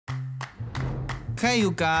Hey,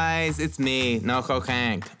 you guys, it's me, NoHo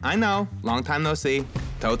Hank. I know, long time no see.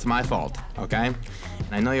 Totes my fault, okay? And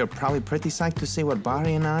I know you're probably pretty psyched to see what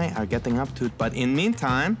Barry and I are getting up to, but in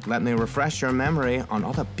meantime, let me refresh your memory on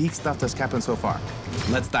all the big stuff that's happened so far.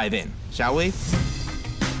 Let's dive in, shall we?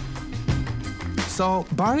 So,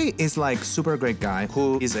 Barry is like super great guy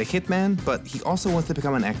who is a hitman, but he also wants to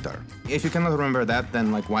become an actor. If you cannot remember that,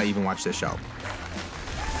 then like why even watch this show?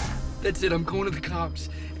 That's it, I'm going to the cops.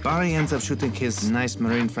 Barry ends up shooting his nice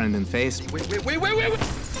Marine friend in the face. Wait!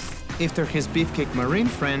 After his beefcake Marine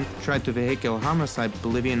friend tried to vehicular homicide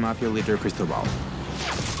Bolivian mafia leader Cristobal.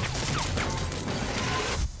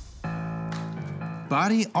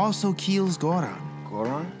 Barry also kills Goran.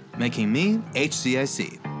 Goran? Making me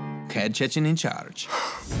HCIC, head Chechen in charge.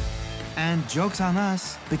 And joke's on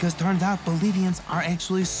us, because turns out Bolivians are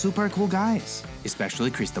actually super cool guys,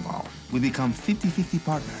 especially Cristobal. We become 50-50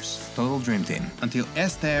 partners, total dream team, until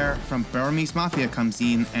Esther from Burmese Mafia comes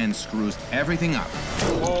in and screws everything up.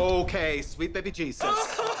 Okay, sweet baby Jesus.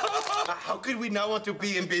 How could we not want to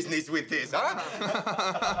be in business with this, huh?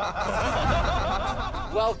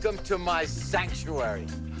 Welcome to my sanctuary.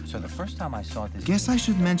 So the first time I saw this... Guess I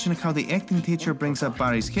should mention how the acting teacher brings up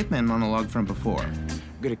Barry's hitman monologue from before.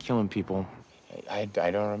 Good at killing people. I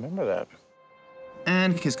don't remember that.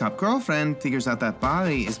 And his cop girlfriend figures out that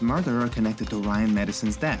Barry is murderer connected to Ryan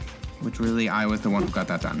Madison's death. Which really, I was the one who got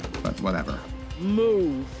that done, but whatever.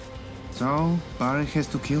 Move. So, Barry has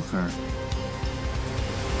to kill her.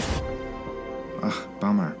 Ugh,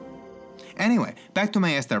 bummer. Anyway, back to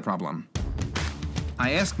my Esther problem.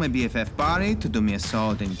 I asked my BFF Barry to do me a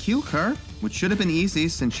solid and kill her, which should have been easy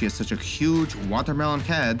since she has such a huge watermelon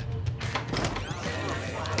head.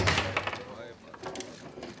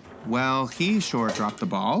 Well, he sure dropped the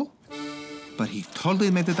ball, but he totally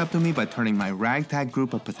made it up to me by turning my ragtag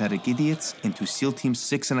group of pathetic idiots into SEAL Team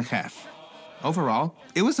 6.5. Overall,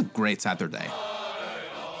 it was a great Saturday.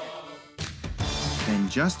 And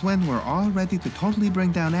just when we're all ready to totally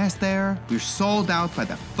bring down Esther, we're sold out by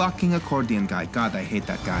the fucking accordion guy. God, I hate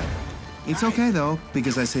that guy. It's okay though,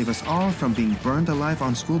 because I save us all from being burned alive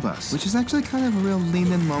on school bus, which is actually kind of a real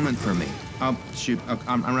lean-in moment for me. Oh, shoot,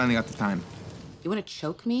 I'm running out of time. You want to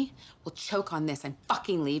choke me? Well, choke on this. I'm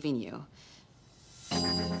fucking leaving you.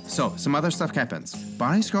 So, some other stuff happens.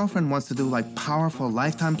 Barry's girlfriend wants to do like powerful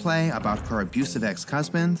Lifetime play about her abusive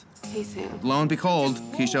ex-husband. Hey, Sam. Lo and behold,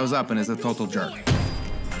 he shows up and is a total jerk.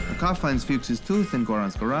 The cop finds Fuchs' tooth in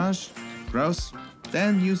Goran's garage. Gross.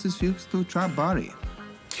 Then uses Fuchs to trap Barry.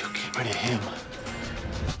 You get rid of him.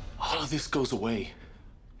 All of this goes away.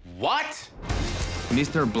 What?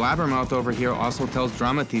 Mr. Blabbermouth over here also tells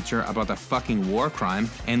drama teacher about a fucking war crime,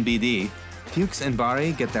 NBD. Fuchs and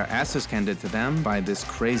Barry get their asses handed to them by this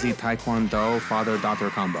crazy Taekwondo father-daughter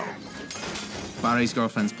combo. Barry's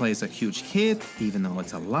girlfriend plays a huge hit, even though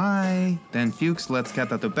it's a lie. Then Fuchs lets get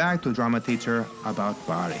out the bag to drama teacher about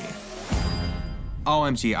Barry.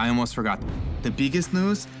 OMG, I almost forgot. The biggest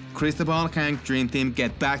news? Cristobal and Hank Dream Team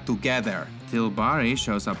get back together. Till Barry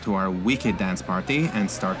shows up to our wicked dance party and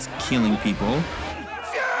starts killing people.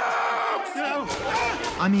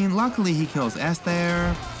 I mean, luckily he kills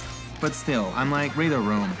Esther, but still, I'm like, read a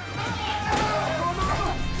room.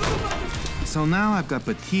 So now I've got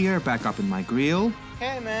Batir back up in my grill.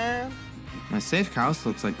 Hey, man. My safe house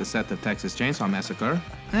looks like the set of Texas Chainsaw Massacre.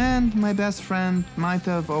 And my best friend might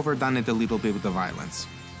have overdone it a little bit with the violence.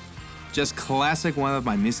 Just classic one of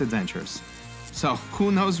my misadventures. So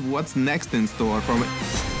who knows what's next in store for me?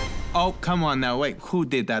 Oh, come on now, wait, who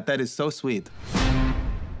did that? That is so sweet.